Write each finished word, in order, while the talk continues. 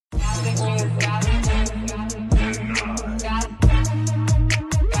What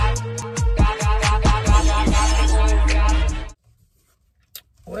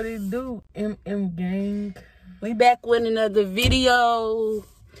it do, MM gang? We back with another video.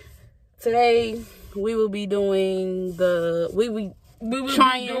 Today we will be doing the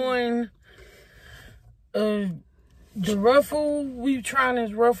the ruffle. We trying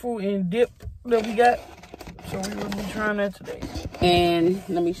this ruffle and dip that we got. So we will be trying that today. And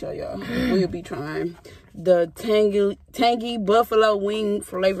let me show y'all. We'll be trying the tangy buffalo wing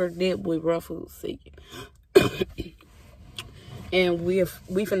flavored dip with Ruffles. And we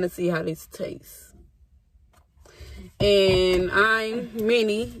finna see how this tastes. And I'm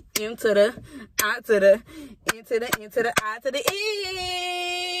Minnie, M to the I to the N to the N to the I to the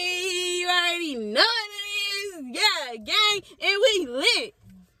E. You already know what it is. Yeah, gang, and we lit.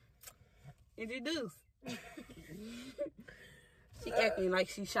 Introduce. She acting like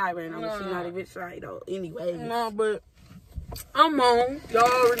she shy right now, but she not even shy though. Anyway. No, but I'm on. Y'all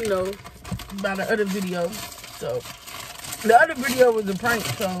already know about the other video. So the other video was a prank,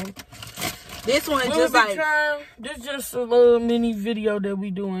 so this one just like this just a little mini video that we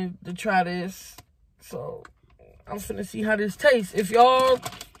doing to try this. So I'm finna see how this tastes. If y'all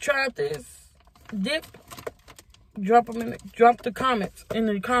tried this dip, drop the comments in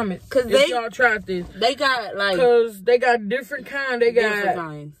the comments. Cause if y'all tried this, they got like they got different kind. They got different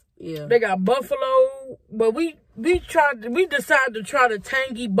kinds. Yeah. They got buffalo, but we decided to try the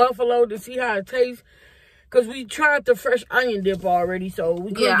tangy buffalo to see how it tastes. Cause we tried the fresh onion dip already, so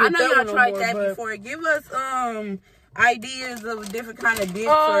we couldn't I get know y'all tried that before. Give us ideas of different kind of dips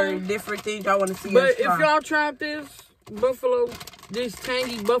or different things y'all want to see. But if y'all tried this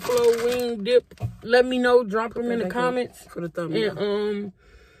tangy buffalo wing dip, let me know. Drop them in the comments. For the thumbnail. And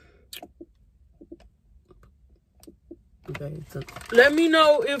okay. So let me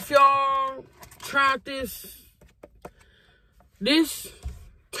know if y'all tried this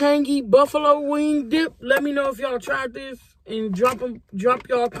tangy buffalo wing dip. Let me know if y'all tried this, and drop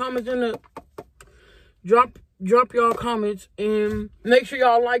y'all comments in the drop y'all comments, and make sure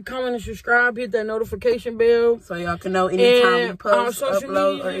y'all like, comment, and subscribe. Hit that notification bell so y'all can know anytime we post, our social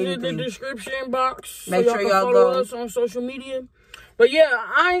upload, media or anything. in the description box. Make so sure y'all can follow us on social media. But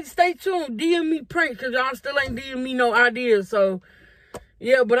yeah, stay tuned. DM me pranks, because y'all still ain't DM me no ideas. So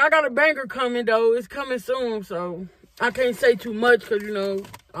yeah, but I got a banger coming though. It's coming soon, so I can't say too much because, you know,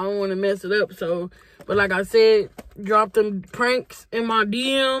 I don't want to mess it up. So, but like I said, drop them pranks in my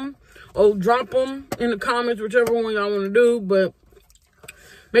DM or drop them in the comments, whichever one y'all want to do. But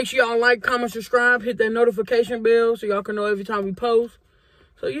make sure y'all like, comment, subscribe, hit that notification bell so y'all can know every time we post.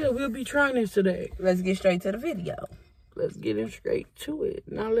 So yeah, we'll be trying this today. Let's get straight to the video. Let's get in straight to it.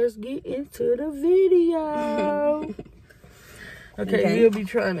 Now let's get into the video. Okay, we'll be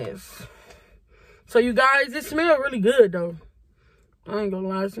trying this. So you guys, it smells really good though. I ain't gonna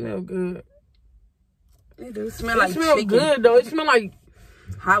lie, it smells good. It do smell like chicken. It smells good though. It smells like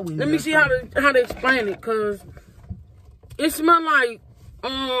how we. Let me see how to explain it, cause it smells like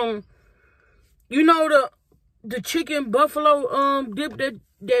you know the chicken buffalo dip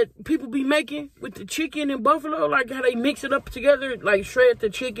that people be making with the chicken and buffalo, like how they mix it up together, like shred the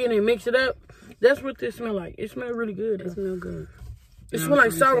chicken and mix it up. That's what this smell like. It smells really good. It smells good. It smells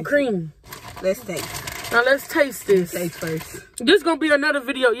like sour cream. Let's taste. Now let's taste this. Taste first. This gonna be another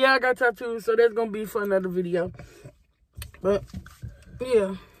video. Yeah, I got tattoos, so that's gonna be for another video. But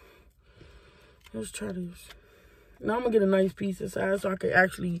yeah, let's try this. Now I'm gonna get a nice piece inside so I can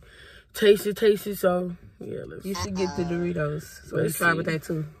actually taste it. So yeah, let's. You should get the Doritos. So let's try with that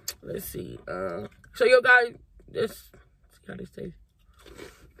too. Let's see. So yo guys, let's see how this tastes.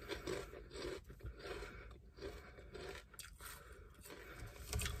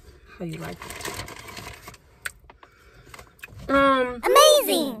 How you like it?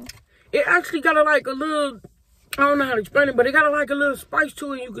 Amazing. It actually got like a little, I don't know how to explain it, but it got like a little spice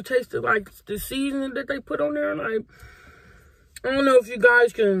to it. You could taste it, like the seasoning that they put on there. Like, I don't know if you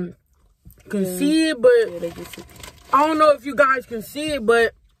guys can see it, but I don't know if you guys can see it,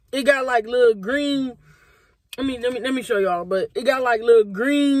 but it got like little green. I mean, let me show y'all, but it got like little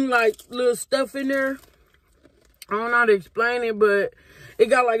green, like little stuff in there. I don't know how to explain it, but it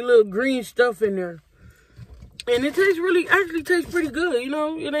got like little green stuff in there. And it actually tastes pretty good, you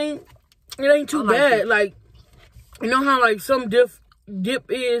know? It ain't too bad. Like, you know how like some dip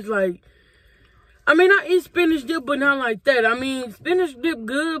is like, I mean, I eat spinach dip, but not like that. I mean, spinach dip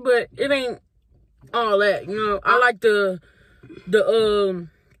good, but it ain't all that, you know? I like the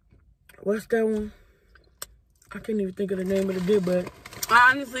what's that one? I can't even think of the name of the dip, but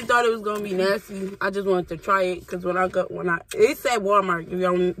I honestly thought it was gonna be nasty. I just wanted to try it because it said Walmart. If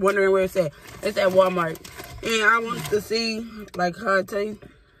y'all wondering where it said Walmart, and I wanted to see like how it tastes.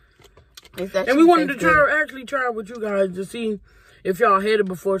 And we wanted to actually try it with you guys to see if y'all had it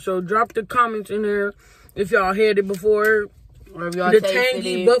before. So drop the comments in there if y'all had it before, or if y'all tasted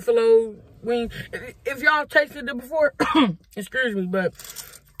Tangy buffalo wing. If y'all tasted it before, excuse me, but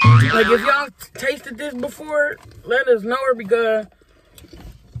like if y'all tasted this before, let us know, because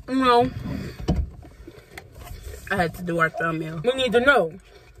you know I had to do our thumbnail. We need to know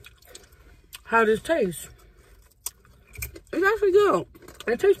how this tastes. It's actually good.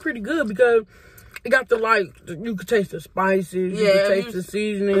 It tastes pretty good because it got the you can taste the spices, you can taste the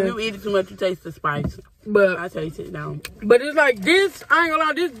seasoning. If you eat it too much, you taste the spice. But I taste it now. But it's like this, I ain't gonna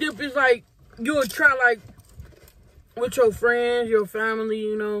lie, this dip is like, you would try like with your friends, your family,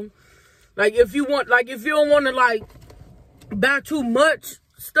 you know. Like if you want, like if you don't want to like buy too much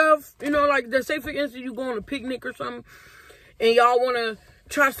stuff, you know, like say for instance you go on a picnic or something and y'all want to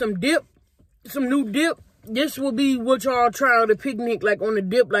try some dip, some new dip. This will be what y'all try on the picnic, like on the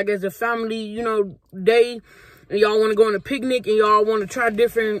dip, like as a family, you know, day. And y'all want to go on a picnic and y'all want to try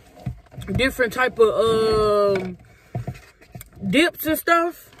different type of dips and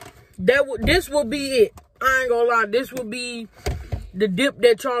stuff. This will be it. I ain't gonna lie, this will be the dip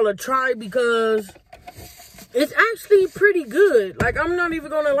that y'all will try because it's actually pretty good. Like, I'm not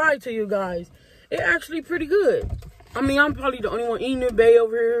even gonna lie to you guys. It's actually pretty good. I mean, I'm probably the only one eating it. Bae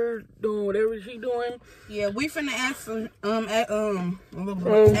over here doing whatever she doing. Yeah, we finna answer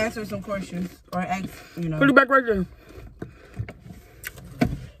answer some questions or ask, you know. Put it back right there.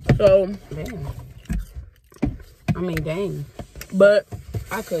 So, damn. I mean, dang. But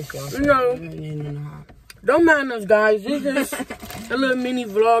I cuss y'all. You know, don't mind us, guys. This is a little mini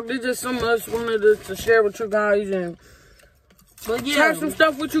vlog. This is just some of us wanted to share with you guys and try some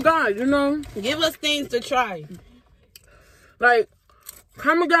stuff with you guys, you know. Give us things to try. Like,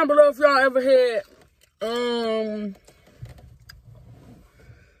 comment down below if y'all ever had,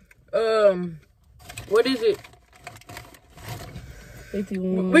 what is it?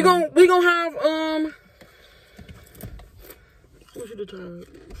 51. We gonna have, what should the time?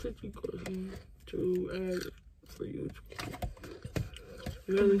 50 questions to add for you.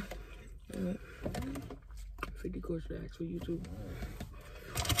 Really? 50 questions to ask for YouTube.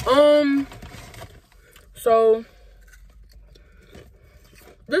 So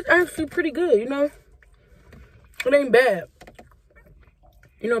this actually pretty good, you know. It ain't bad.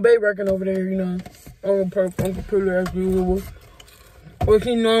 You know, Babe working over there, you know, on the computer as usual. What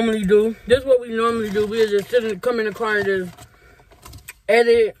he normally do. This is what we normally do. We just come in the car and just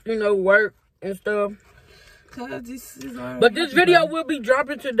edit, you know, work and stuff. But this video will be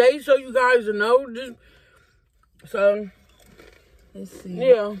dropping today, so you guys will know. So let's see.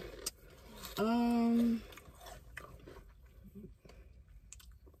 Yeah.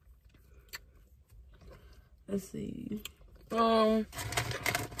 Let's see. So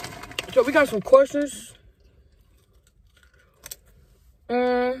we got some questions.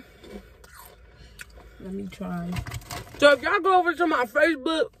 Let me try. So if y'all go over to my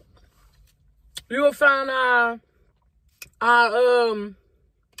Facebook, you will find our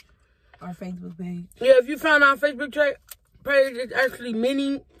Facebook page. Yeah, if you find our Facebook page, it's actually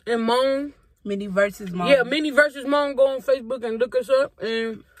Minnie and Mone. Minnie versus Mone. Yeah, Minnie versus Mone. Go on Facebook and look us up,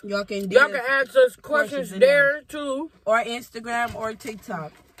 and y'all can ask us questions there too, or Instagram or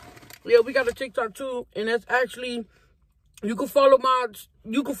TikTok. Yeah, we got a TikTok too, and that's actually you can follow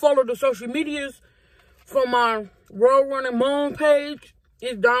the social medias from my Road Running Mone page.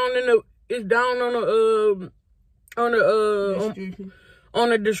 It's down on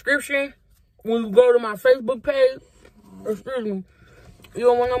the description when you go to my Facebook page. Excuse me. You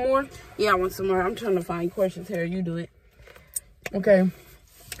don't want no more? Yeah, I want some more. I'm trying to find questions here. You do it. Okay.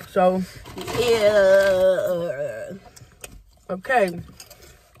 So. Yeah. Okay.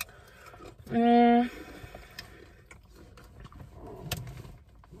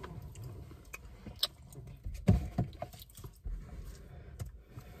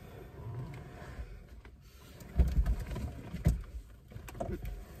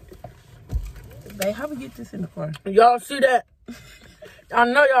 Babe, how we get this in the car? Y'all see that? I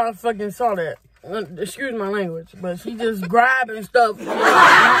know y'all fucking saw that. Excuse my language, but she just grabbing stuff.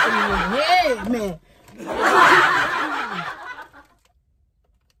 Yeah, man.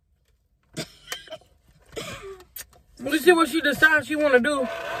 Let's see what she decides she want to do.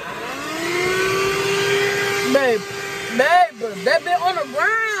 Babe, that bit on the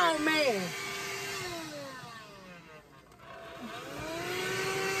ground, man.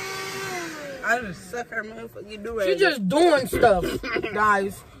 I just suck her motherfucking do-rag. She's just doing stuff,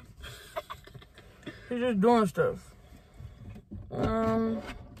 guys. She's just doing stuff.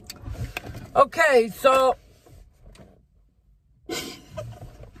 Okay, so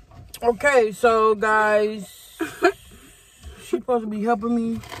guys, she's supposed to be helping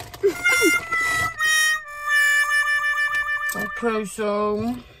me. Okay,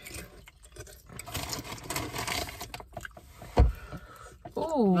 so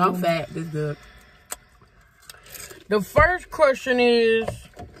ooh, I'm fat. This good. The first question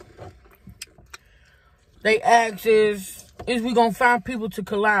they ask is we gonna find people to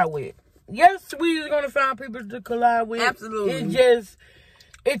collide with? Yes, we is gonna find people to collide with. Absolutely.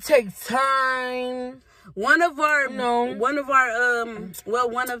 It takes time. One of our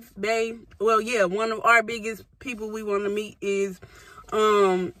biggest people we want to meet is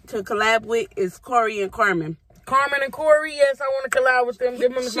to collab with is Corey and Carmen. Carmen and Corey, yes, I want to collab with them. She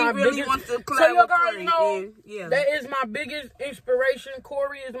really wants to collab so you with guys Corey. know, and, yeah. that is my biggest inspiration.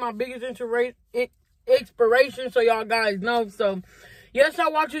 Corey is my biggest inspiration, so y'all guys know. So, yes, I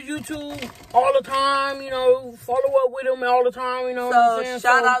watch his YouTube all the time, you know, follow up with him all the time, you know what I'm saying?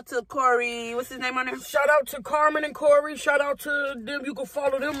 Shout out to Corey. What's his name on there? Shout out to Carmen and Corey. Shout out to them. You can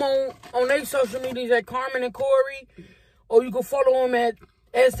follow them on their social medias at Carmen and Corey. Or you can follow them at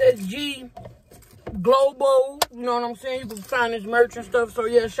SSG Global. You know what I'm saying? You can find his merch and stuff. So,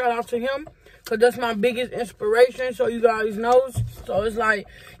 yeah, shout out to him. Because that's my biggest inspiration, so you guys know. So, it's like,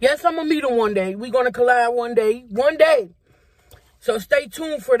 yes, I'm going to meet him one day. We're going to collab one day. One day. So stay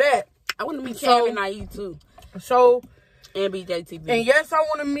tuned for that. I want to meet Cam and IE too. So and BJTV. And yes, I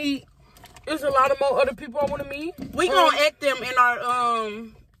want to meet. There's a lot of more other people I want to meet. We gonna add them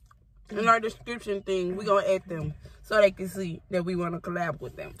in our description thing. We gonna add them so they can see that we want to collab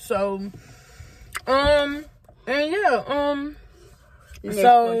with them. So, and yeah,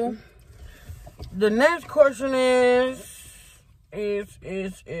 question. The next question is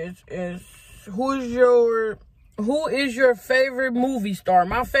who is your favorite movie star?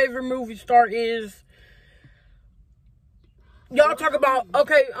 My favorite movie star is, y'all talk about,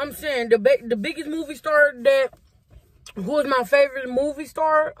 okay, I'm saying the biggest movie star who is my favorite movie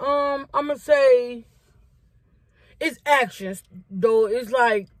star? I'm gonna say it's actions, though. It's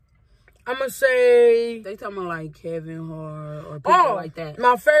like, I'm gonna say they talking about like Kevin Hart or people like that.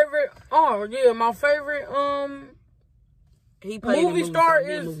 My favorite, he played movie star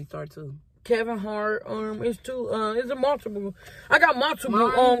is movie star too. Kevin Hart. It's a multiple. I got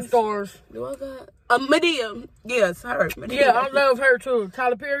multiple stars. Do I got Videoo? Yes, her. Videoo. Yeah, I love her too.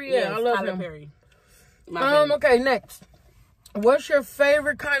 Tyler Perry. Yeah, yes, I love Tyler him. Perry. Okay, next. What's your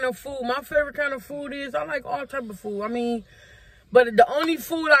favorite kind of food? My favorite kind of food is, I like all type of food. I mean, but the only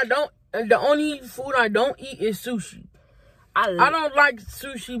food I don't eat is sushi. I don't like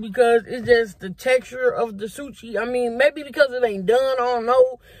sushi because it's just the texture of the sushi. I mean, maybe because it ain't done, I don't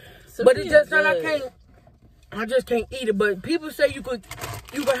know. Sushi, but it's just that I just can't eat it. But people say you could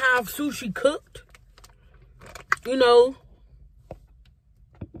have sushi cooked. You know.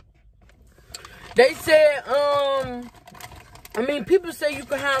 They said, I mean, people say you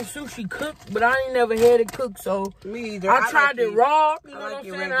can have sushi cooked, but I ain't never had it cooked, so me either. I tried it raw, you know what I'm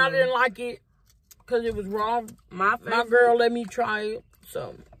saying? I didn't like it because it was raw. My girl let me try it,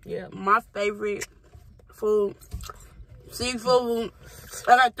 so, yeah. My favorite food, seafood,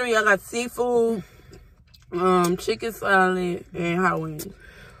 I got 3. I got seafood, chicken salad, and hot wings.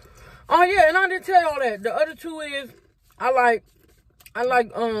 Oh, yeah, and I didn't tell y'all that. The other 2 is, I like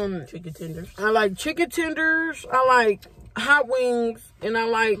chicken tenders. I like chicken tenders, I like hot wings, and I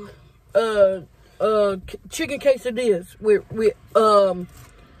like chicken quesadillas with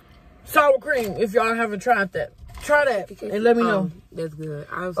sour cream. If y'all haven't tried that, try that and let me know. That's good.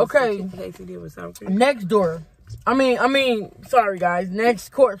 Okay. Chicken quesadilla with sour cream. Next door. I mean, sorry guys. Next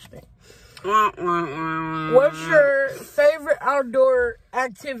question. What's your favorite outdoor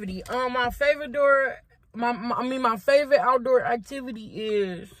activity? My favorite outdoor activity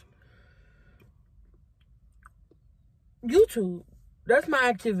is YouTube. That's my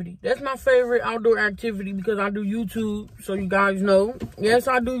activity. That's my favorite outdoor activity because I do YouTube, so you guys know. Yes,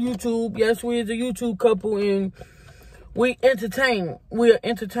 I do YouTube. Yes, we is a YouTube couple and we entertain. We're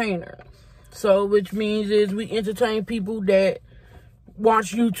entertainers. So, which means is we entertain people that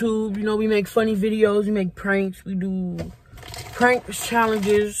watch YouTube. You know, we make funny videos, we make pranks, we do pranks,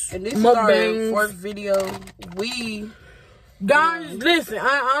 challenges, and this mukbangs. Is our 4th video. Guys, listen,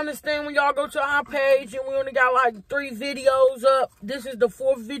 I understand when y'all go to our page and we only got like 3 videos up. This is the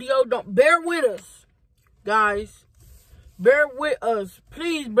 4th video. Bear with us, guys. Bear with us.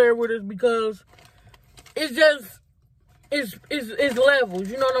 Please bear with us because it's just, it's levels.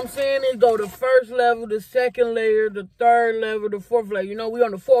 You know what I'm saying? It go the first level, the second layer, the third level, the fourth layer. You know, we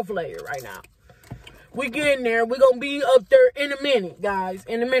on the fourth layer right now. We getting there. We gonna be up there in a minute, guys.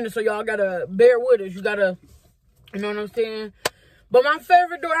 In a minute, so y'all gotta bear with us. You gotta, you know what I'm saying? But my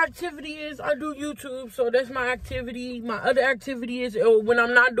favorite activity is I do YouTube, so that's my activity. My other activity is when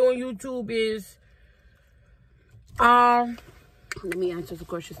I'm not doing YouTube is let me answer some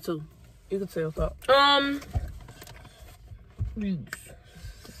questions too. You can tell so.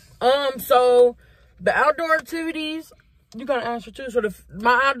 So the outdoor activities, you gotta answer too. So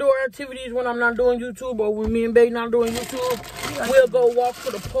my outdoor activities when I'm not doing YouTube or when me and Bae not doing YouTube, we'll go walk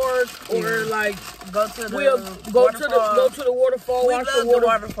to the park or like go to the waterfall. We love the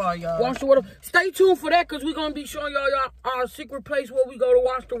waterfall, y'all. Watch the water. Stay tuned for that because we're gonna be showing y'all our secret place where we go to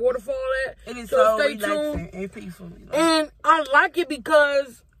watch the waterfall at. It is so stay relaxing tuned and peaceful. And I like it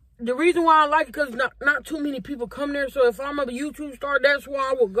because the reason why I like it because not too many people come there. So if I'm a YouTube star, that's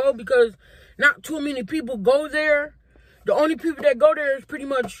why I will go because not too many people go there. The only people that go there is pretty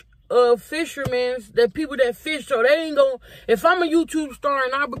much fishermen, the people that fish. So they ain't gonna. If I'm a YouTube star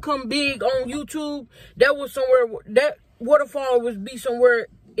and I become big on YouTube, that waterfall would be somewhere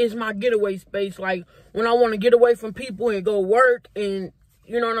is my getaway space. Like when I want to get away from people and go work and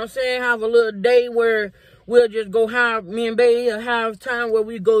you know what I'm saying, have a little day where we'll just go me and Bae have time where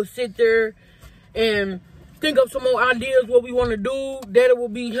we go sit there and think of some more ideas what we want to do. That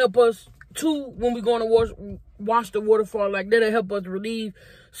will help us too when we're going to watch the waterfall. Like that'll help us relieve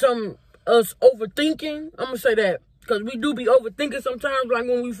us overthinking. I'm gonna say that because we do be overthinking sometimes. Like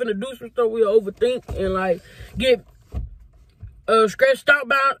when we finna do some stuff, we'll overthink and like get stressed out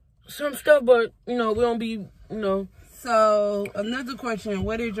about some stuff. But you know, we don't be, you know. So another question: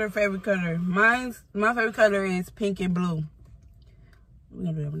 what is your favorite color? My favorite color is pink and blue. We're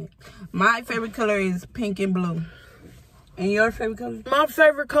gonna do that next. My favorite color is pink and blue. And your favorite color? My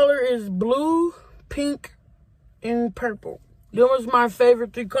favorite color is blue, pink, and purple. Those was my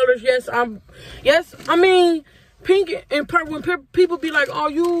favorite three colors. Yes, I mean, pink and purple. When people be like, "Oh,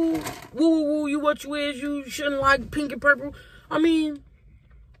 you woo, you what you is? You shouldn't like pink and purple." I mean,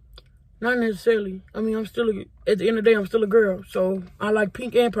 not necessarily. I mean, at the end of the day, I'm still a girl, so I like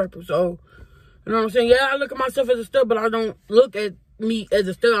pink and purple. So, you know what I'm saying? Yeah, I look at myself as a stud, but I don't look at me as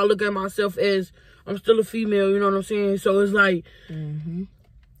a stud. I look at myself as I'm still a female. You know what I'm saying? So it's like.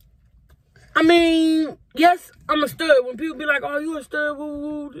 I mean, yes, I'm a stud. When people be like, "Oh, you a stud,"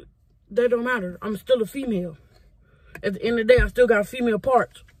 woo, that don't matter. I'm still a female. At the end of the day, I still got female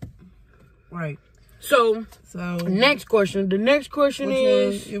parts. Right. So next question. The next question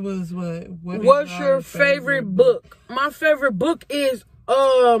is, it was what? What's your favorite book? My favorite book is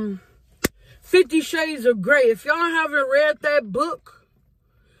 50 Shades of Grey. If y'all haven't read that book,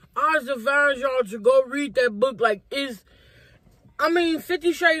 I advise y'all to go read that book. Like,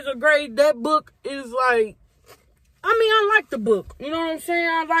 50 Shades of Grey, that book is like, I like the book. You know what I'm saying?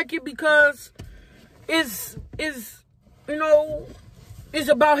 I like it because it's you know,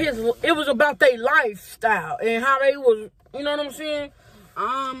 it was about their lifestyle and how they was, you know what I'm saying?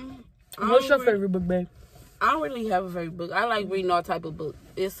 What's your favorite book, babe? I don't really have a favorite book. I like reading all type of books.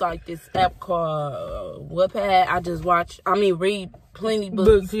 It's like this app called Wattpad. I read plenty of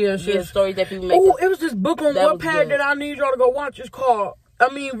books. Yes. Stories that people make. Oh, it was this book on Wattpad that I need y'all to go watch. It's called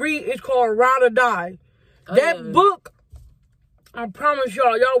Ride or Die. That book, I promise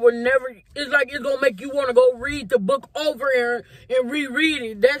y'all would never, it's like it's gonna make you want to go read the book over and reread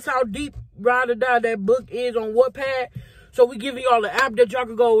it. That's how deep Ride or Die that book is on Wattpad. So we giving y'all the app that y'all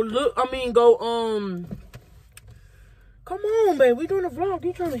could go look, come on, babe. We doing a vlog.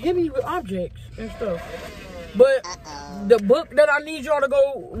 You trying to hit me with objects and stuff. But the book that I need y'all to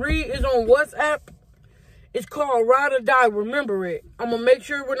go read is on WhatsApp. It's called Ride or Die. Remember it. I'm gonna make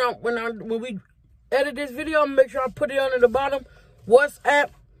sure when we edit this video, I'm gonna make sure I put it under the bottom. WhatsApp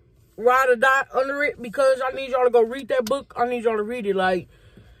Ride or Die under it because I need y'all to go read that book. I need y'all to read it,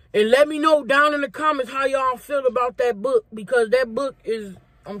 and let me know down in the comments how y'all feel about that book because that book is.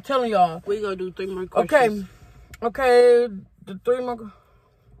 I'm telling y'all. We gonna do 3 more questions. Okay, the 3 more.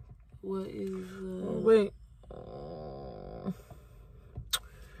 What is... wait.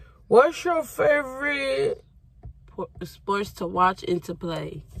 What's your favorite... sports to watch and to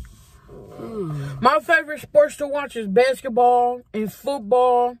play? My favorite sports to watch is basketball and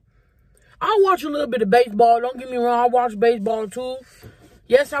football. I watch a little bit of baseball. Don't get me wrong. I watch baseball too.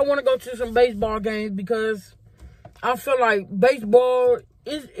 Yes, I want to go to some baseball games because I feel like baseball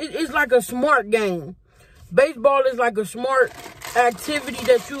is like a smart game. Baseball is like a smart activity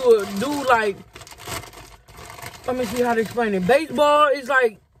that you would do, like, let me see how to explain it. Baseball is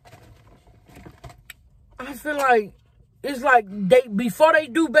like, I feel like it's like before they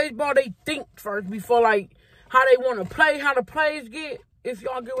do baseball, they think first before like how they want to play, how the plays get. If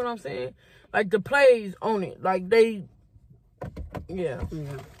y'all get what I'm saying, like the plays on it, like they, yeah.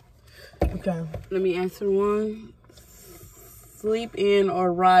 Okay. Let me answer one. Sleep in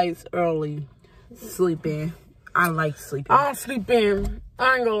or rise early? Sleep in. I like sleeping. I'll sleep in.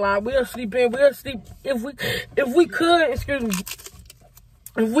 I ain't gonna lie. We'll sleep in. We'll sleep if we could. Excuse me.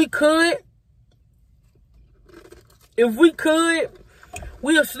 If we could,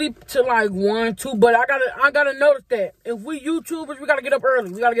 we'll sleep till like 1, 2. But I gotta notice that if we YouTubers, we gotta get up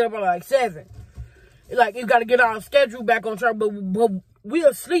early. We gotta get up at like 7. Like you gotta get our schedule back on track. But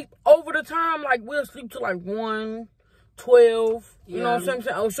we'll sleep over the time. Like we'll sleep till like 1, 12. You know what I'm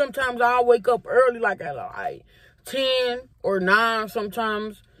saying? Or sometimes I'll wake up early, like at like 10 or 9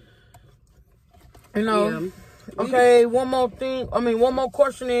 sometimes. You know. Yeah. Okay, one more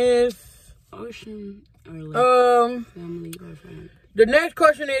question is ocean or family or friend. The next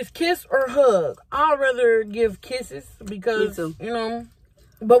question is kiss or hug. I'd rather give kisses because you know,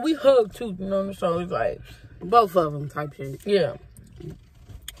 but we hug too, you know, so it's like both of them type shit. Yeah.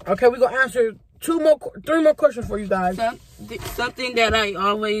 Okay, we're gonna answer 3 more questions for you guys. Something that I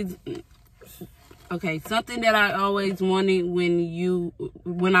always wanted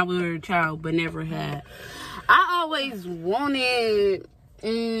when I was a child but never had. I always wanted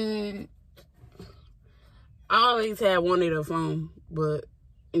a phone, but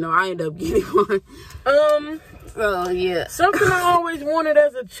you know, I ended up getting one. So yeah. Something I always wanted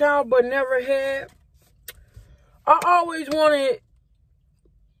as a child but never had. I always wanted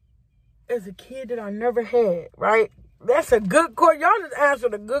as a kid that I never had, right? That's a good question. Y'all just asked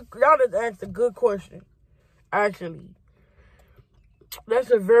a good question. Actually. That's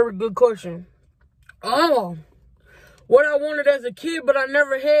a very good question. Oh, what I wanted as a kid, but I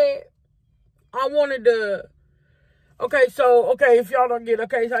never had. I wanted to. If y'all don't get,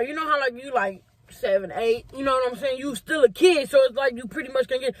 so you know how like you like 7, 8, you know what I'm saying? You still a kid, so it's like you pretty much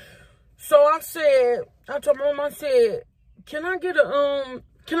can get. So I told my mom, I said, can I get a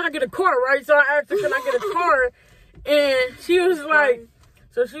car, right? So I asked her, can I get a car? And she was like,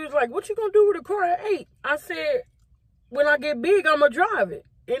 what you gonna do with a car at 8? I said, when I get big, I'm gonna drive it.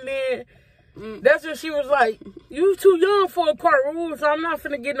 And then that's when she was like, you too young for a car, woo, so I'm not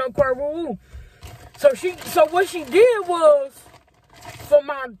finna get no car, woo. So what she did was, for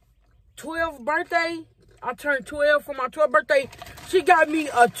my 12th birthday, I turned 12 for my 12th birthday, she got me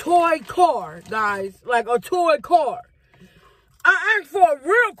a toy car, guys, like a toy car. I asked for a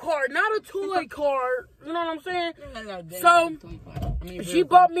real car, not a toy car, you know what I'm saying? So, she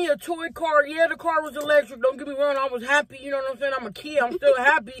bought me a toy car. Yeah, the car was electric. Don't get me wrong. I was happy. You know what I'm saying? I'm a kid. I'm still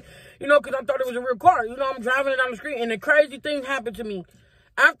happy. You know, because I thought it was a real car. You know, I'm driving it down the street, and the crazy thing happened to me.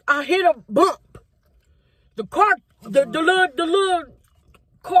 I hit a bump. The car, the little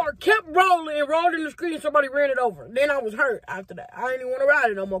car kept rolling and rolled in the street, and somebody ran it over. Then I was hurt after that. I didn't even want to ride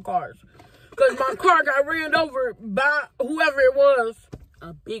in no more cars. Because my car got ran over by whoever it was.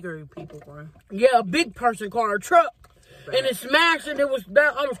 A bigger people car. Yeah, a big person car, a truck. And it smashed, and I was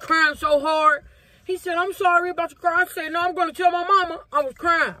crying so hard. He said, I'm sorry about your car. I said, no, I'm going to tell my mama. I was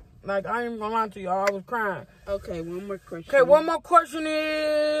crying. Like, I ain't going to lie to y'all. I was crying. Okay, one more question. Okay, one more question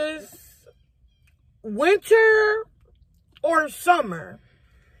is, winter or summer?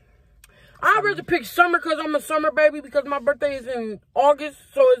 I'd rather pick summer because I'm a summer baby because my birthday is in August,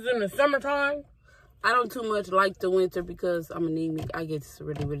 so it's in the summertime. I don't too much like the winter because I'm anemic. I get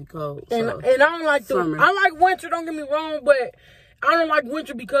really, really cold. And I don't like summer. I like winter, don't get me wrong, but I don't like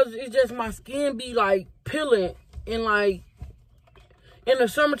winter because it's just my skin be like peeling. And like in the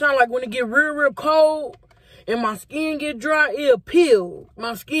summertime, like when it get real, real cold and my skin get dry, it'll peel.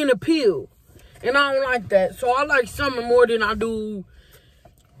 My skin will peel. And I don't like that. So I like summer more than I do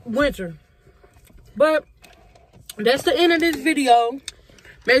winter. But that's the end of this video.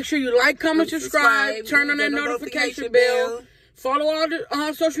 Make sure you like, comment, subscribe, turn on that notification bell. Follow all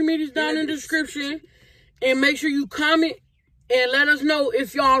the social medias down in the description. And make sure you comment and let us know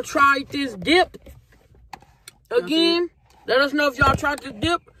if y'all tried this dip. Again, let us know if y'all tried this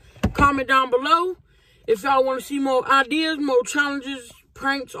dip. Comment down below. If y'all want to see more ideas, more challenges,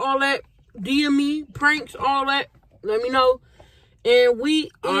 pranks, all that, DM me, pranks, all that. Let me know. And we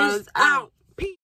is out.